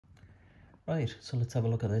Right, so let's have a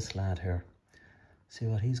look at this lad here. See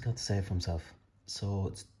what he's got to say for himself. So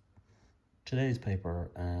it's today's paper,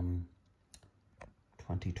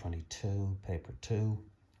 2022, paper 2,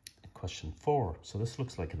 question 4. So this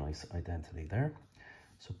looks like a nice identity there.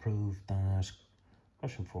 So prove that,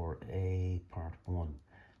 question 4a, part 1.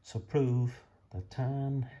 So prove that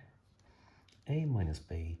tan a minus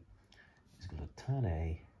b is equal to tan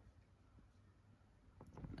a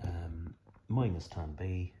minus tan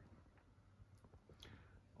b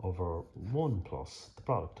over 1 plus the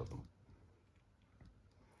product of them.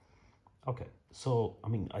 Okay, so I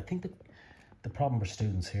mean, I think that the problem for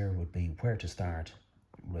students here would be where to start,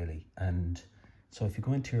 really. And so if you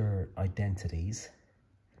go into your identities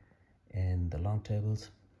in the log tables,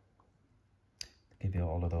 give you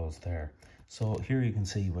all of those there. So here you can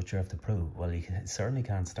see what you have to prove. Well, you certainly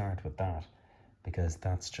can't start with that, because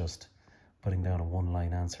that's just putting down a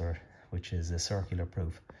one-line answer, which is a circular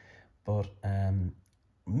proof. But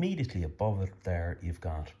immediately above it there, you've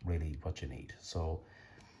got really what you need. So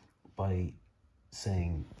by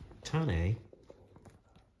saying tan A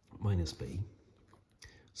minus B,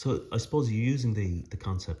 so I suppose you're using the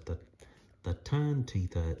concept that tan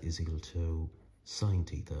theta is equal to sine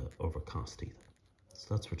theta over cos theta.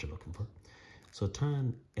 So that's what you're looking for. So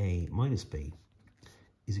tan A minus B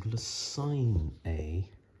is equal to sine A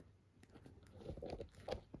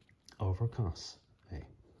over cos A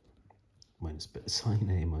minus B, sine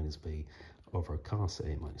A minus B over cos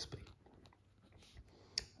A minus B.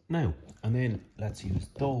 Now, and then let's use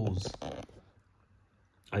those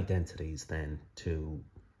identities then to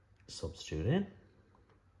substitute in,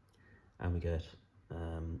 and we get,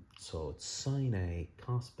 so it's sine A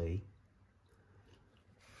cos B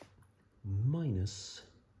minus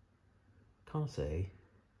cos A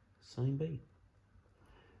sine B.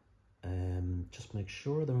 Just make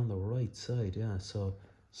sure they're on the right side, yeah. So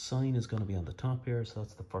sine is going to be on the top here, so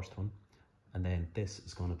that's the first one, and then this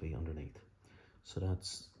is going to be underneath. So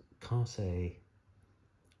that's cos A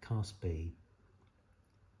cos B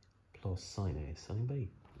plus sine A sine B.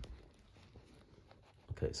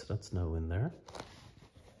 Okay, so that's now in there.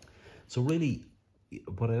 So really,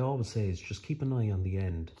 what I always say is just keep an eye on the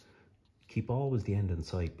end. Keep always the end in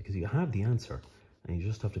sight, because you have the answer and you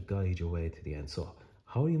just have to guide your way to the end. So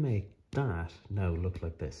how do you make that now look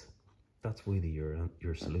like this? That's really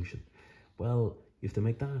your solution. Well, you have to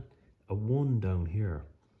make that a 1 down here,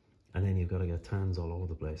 and then you've got to get tans all over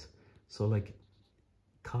the place. So like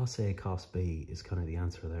cos A cos B is kind of the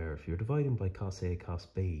answer there. If you're dividing by cos A cos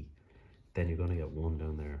B, then you're going to get 1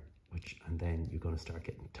 down there, and then you're going to start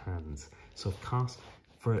getting tans. So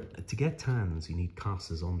to get tans, you need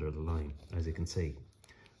cos's under the line, as you can see.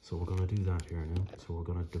 So we're going to do that here now. So we're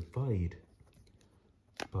going to divide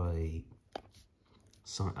by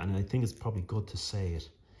sine, and I think it's probably good to say it,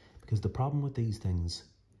 because the problem with these things,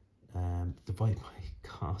 divide by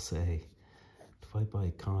cos A, divide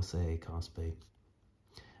by cos A cos B. And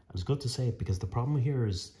it's good to say it because the problem here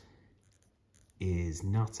is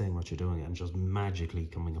not saying what you're doing and just magically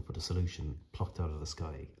coming up with a solution plucked out of the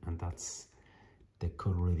sky, and they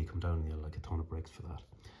could really come down on you like a ton of bricks for that.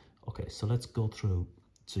 Okay, so let's go through.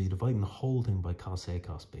 So you're dividing the whole thing by cos A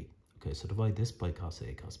cos B. Okay, so divide this by cos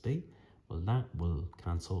A cos B. Well, that will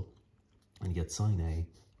cancel, and you get sine A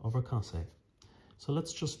over cos A. So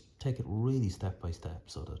let's just take it really step by step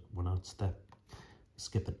so that we're not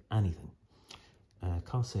skipping anything.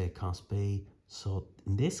 Cos A cos B. So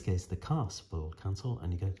in this case, the cos will cancel,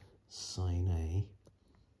 and you get sine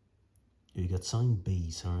A. You get sine B,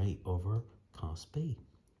 sorry, over cos B.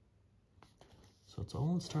 So it's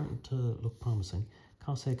all starting to look promising.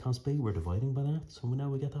 Cos A cos B, we're dividing by that, so now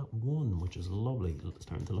we get that 1, which is lovely. It's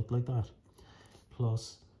starting to look like that.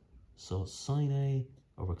 Plus, so sine A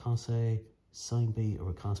over cos A, sine B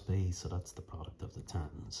over cos B, so that's the product of the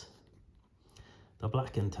tans. The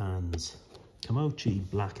black and tans. Kimochi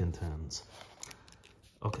black and tans.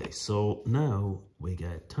 Okay, so now we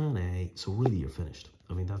get tan A, so really you're finished.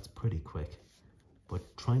 I mean, that's pretty quick,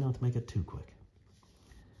 but try not to make it too quick.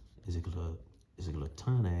 Is equal to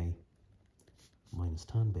tan A minus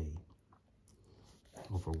tan B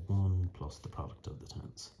over 1 plus the product of the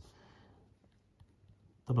tans.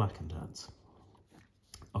 The black and tans.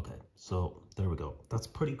 Okay, so there we go. That's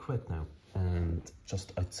pretty quick now, and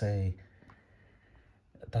just I'd say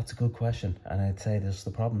that's a good question, and I'd say there's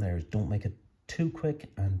the problem there is don't make it too quick,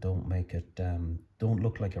 and don't make it don't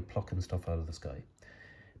look like you're plucking stuff out of the sky.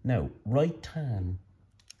 Now, right tan,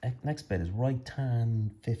 next bit is right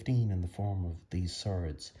tan 15 in the form of these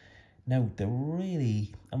surds. Now, they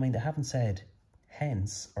really, I mean, they haven't said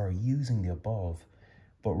hence or using the above,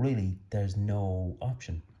 but really there's no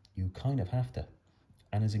option. You kind of have to.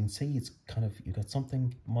 And as you can see, it's kind of, you got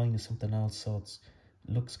something minus something else, so it's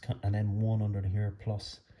looks, and then 1 under here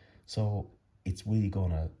plus. So it's really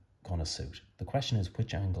gonna suit. The question is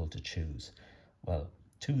which angle to choose. Well,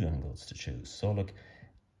 2 angles to choose. So look,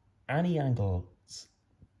 any angles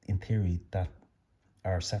in theory that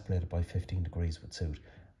are separated by 15 degrees would suit,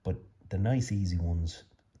 but the nice easy ones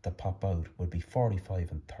that pop out would be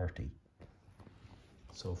 45 and 30.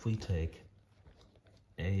 So if we take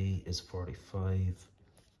A is 45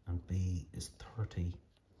 and B is 30,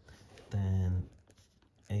 then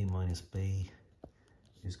A minus B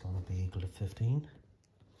is going to be equal to 15.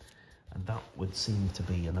 And that would seem to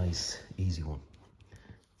be a nice, easy one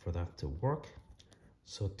for that to work.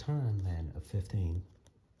 So tan then of 15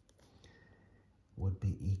 would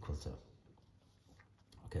be equal to,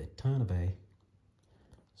 okay, tan of A,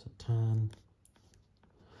 so tan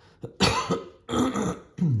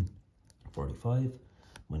 45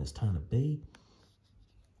 minus tan of B,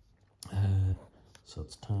 so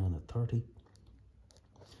it's tan of 30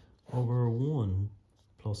 over 1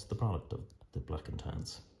 plus the product of the black and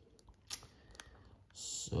tans.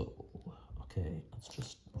 So, okay, let's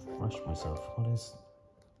just refresh myself. What is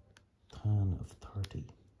tan of 30?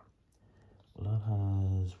 Well, that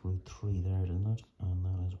has root 3 there, doesn't it? And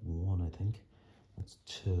that is 1, I think. That's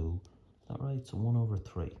 2. Is that right? So 1 over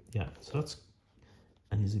 3. Yeah, so that's,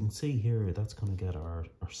 and as you can see here, that's going to get our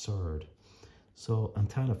surd. So, and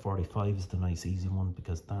tan of 45 is the nice easy one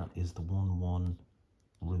because that is the 1, 1,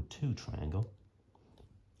 root 2 triangle.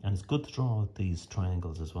 And it's good to draw out these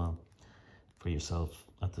triangles as well for yourself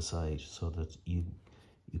at the side so that you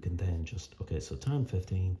can then just, okay, so tan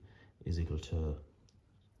 15 is equal to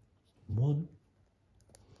 1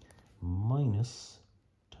 minus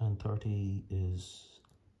tan 30 is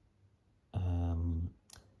a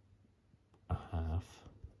half,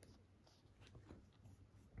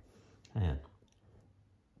 and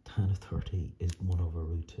tan of 30 is 1 over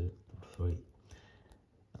root 2, 3,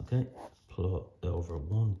 okay, plus over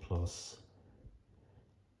 1 plus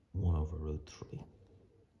 1 over root 3.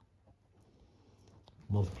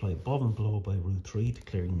 Multiply above and below by root 3 to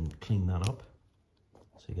clean that up.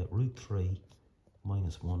 So you get root 3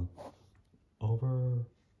 minus 1 over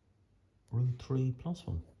root 3 plus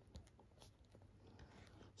 1.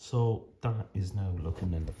 So that is now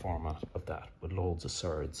looking in the format of that with loads of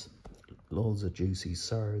surds, loads of juicy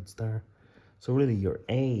surds there. So really your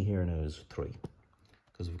A here now is 3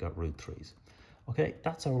 because we've got root 3's. Okay,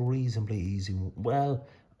 that's a reasonably easy one. Well,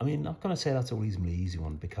 I mean, I'm not going to say that's a reasonably easy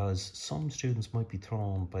one because some students might be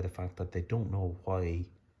thrown by the fact that they don't know why,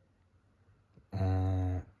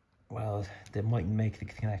 well, they might make the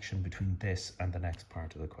connection between this and the next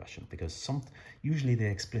part of the question because usually they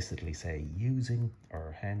explicitly say using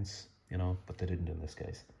or hence, you know, but they didn't in this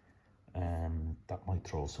case. That might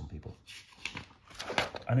throw some people.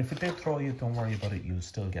 And if it did throw you, don't worry about it. You'll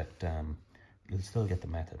still get the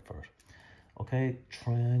method for it. Okay,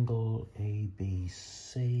 triangle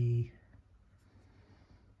ABC,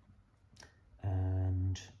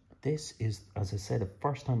 and this is, as I said, the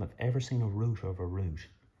first time I've ever seen a root of a root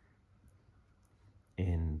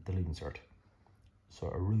in the leaving cert. So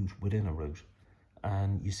a root within a root,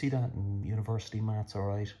 and you see that in university maths, all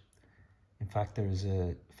right? In fact, there's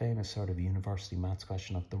a famous sort of university maths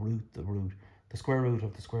question of the square root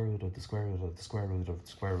of the square root of the square root of the square root of the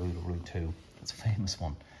square root of root 2. It's a famous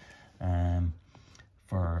one.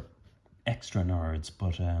 For extra nerds,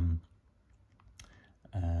 but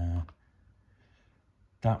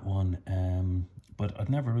that one, but I've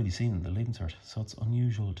never really seen it in the leaving cert, so it's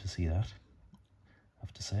unusual to see that, I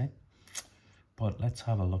have to say. But let's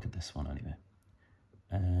have a look at this one anyway.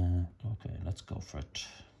 Okay, let's go for it.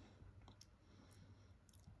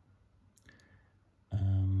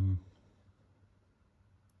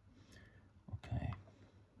 Okay.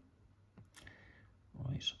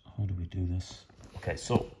 Right, how do we do this? Okay,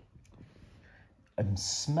 so I'm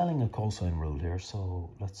smelling a cosine rule here, so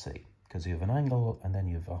let's see, because you have an angle and then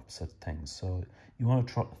you have opposite things. So you want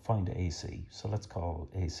to try to find AC, so let's call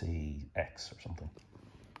AC X or something.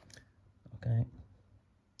 Okay.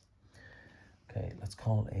 Okay, let's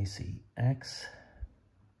call AC X.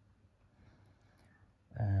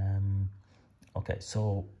 Okay,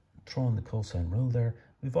 so throwing the cosine rule there.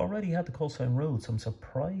 We've already had the cosine rule, so I'm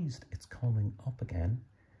surprised it's coming up again.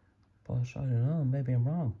 But I don't know, maybe I'm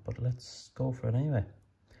wrong, but let's go for it anyway.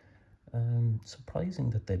 Surprising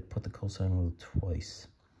that they'd put the cosine rule twice,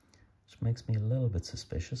 which makes me a little bit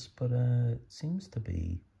suspicious, but it seems to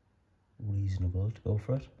be reasonable to go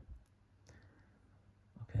for it.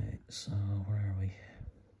 Okay, so where are we?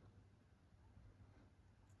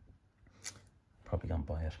 Probably gone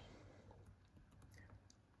by it.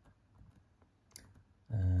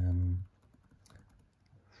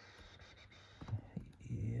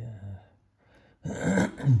 Yeah.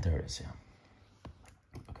 There it is, yeah.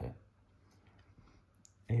 Okay.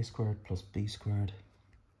 A squared plus B squared.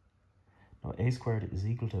 Now A squared is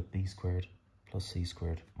equal to B squared plus C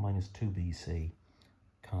squared minus 2BC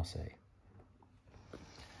cos A.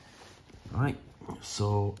 Right,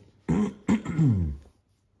 so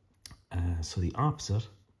so the opposite,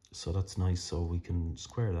 so that's nice, so we can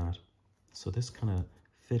square that. So this kind of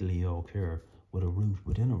fiddly yoke here with a root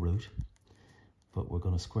within a root, but we're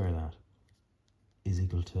going to square that, is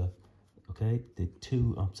equal to, okay, the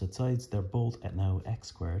two opposite sides, they're both at now x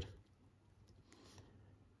squared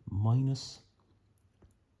minus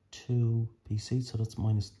 2bc, so that's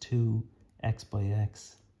minus 2x by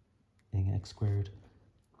x being x squared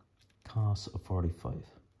cos of 45.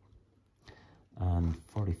 And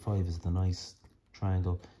 45 is the nice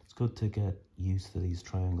triangle. It's good to get used to these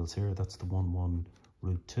triangles here. That's the 1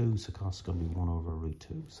 root 2, so cos is going to be 1 over root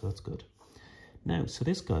 2, so that's good. Now, so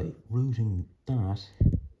this guy, rooting that,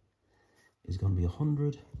 is going to be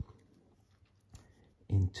 100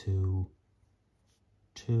 into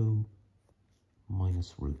 2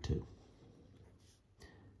 minus root 2.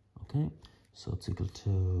 Okay, so it's equal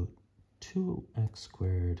to 2x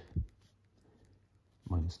squared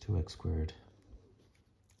minus 2x squared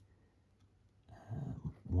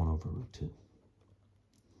 1 over root 2.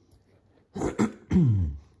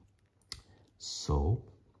 So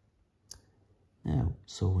now,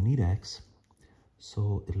 so we need x,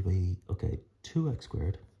 so it'll be, okay, 2x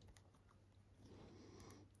squared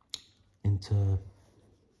into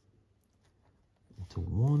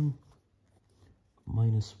 1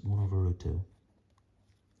 minus 1 over root 2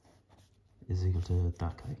 is equal to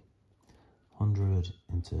that guy, 100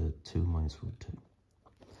 into 2 minus root 2.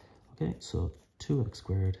 Okay, so 2x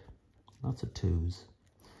squared, lots of 2's,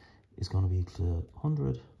 is going to be equal to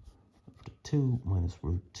 100 over 2 minus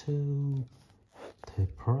root 2. To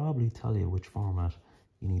probably tell you which format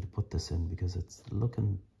you need to put this in, because it's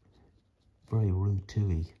looking very root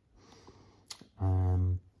 2-y.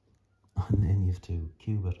 And then you have to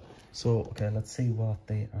cube it. So, okay, let's see what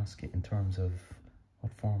they ask you in terms of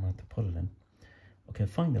what format to put it in. Okay,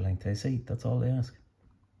 find the length, they say, that's all they ask.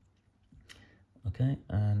 Okay,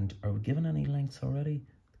 and are we given any lengths already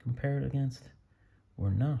to compare it against?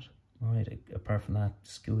 We're not. All right, apart from that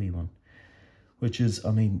screwy one, which is,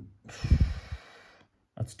 I mean,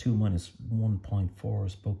 that's 2 minus 1.4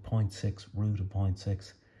 is about 0.6 root of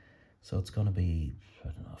 0.6. So it's going to be, I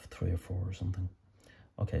don't know, 3 or 4 or something.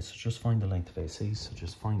 Okay, so just find the length of AC, so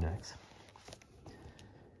just find x.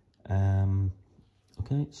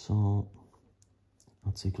 Okay, so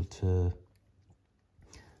that's equal to,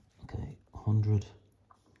 okay, 100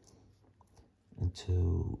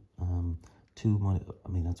 into 2 minus, I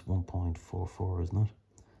mean, that's 1.44, isn't it?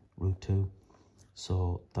 Root 2.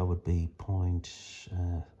 So that would be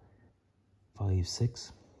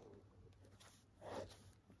 0.56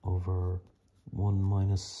 over 1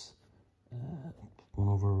 minus 1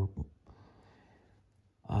 over,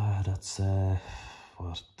 that's,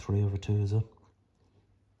 what, 3 over 2, is it?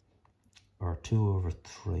 Or 2 over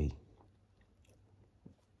 3.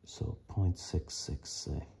 So 0.66,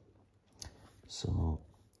 say. So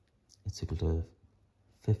it's equal to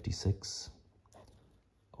 56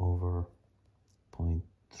 over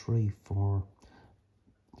 0.34.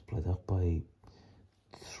 Multiply that by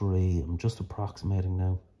 3. I'm just approximating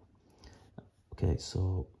now. Okay,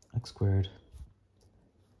 so x squared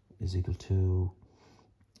is equal to,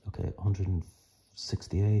 okay,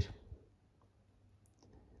 168.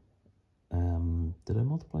 Did I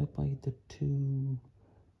multiply it by the 2?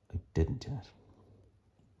 I didn't yet.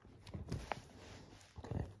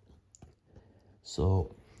 Okay,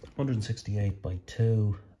 so 168 by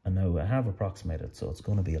 2, and now I have approximated, so it's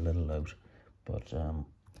going to be a little out, but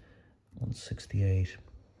 168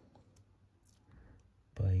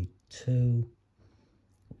 by 2,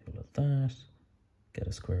 equal to that, get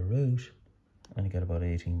a square root, and you get about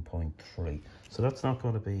 18.3. So that's not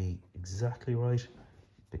going to be exactly right,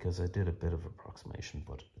 because I did a bit of approximation,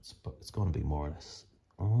 but it's going to be more or less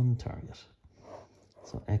on target.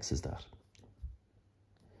 So x is that.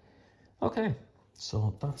 Okay,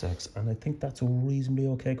 so that's x, and I think that's a reasonably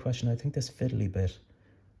okay question. I think this fiddly bit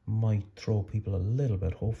might throw people a little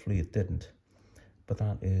bit. Hopefully it didn't. But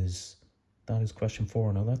that is question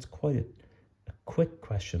 4. Now that's quite a quick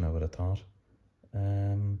question, I would have thought.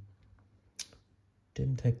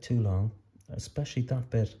 Didn't take too long, especially that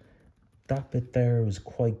bit. That bit there was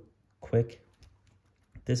quite quick.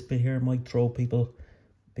 This bit here might throw people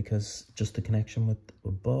because just the connection with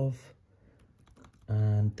above.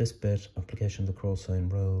 And this bit, application of the cosine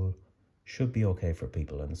rule, should be okay for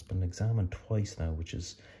people, and it's been examined twice now, which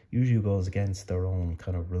is usually goes against their own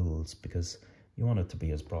kind of rules because you want it to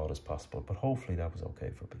be as broad as possible, but hopefully that was okay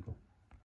for people.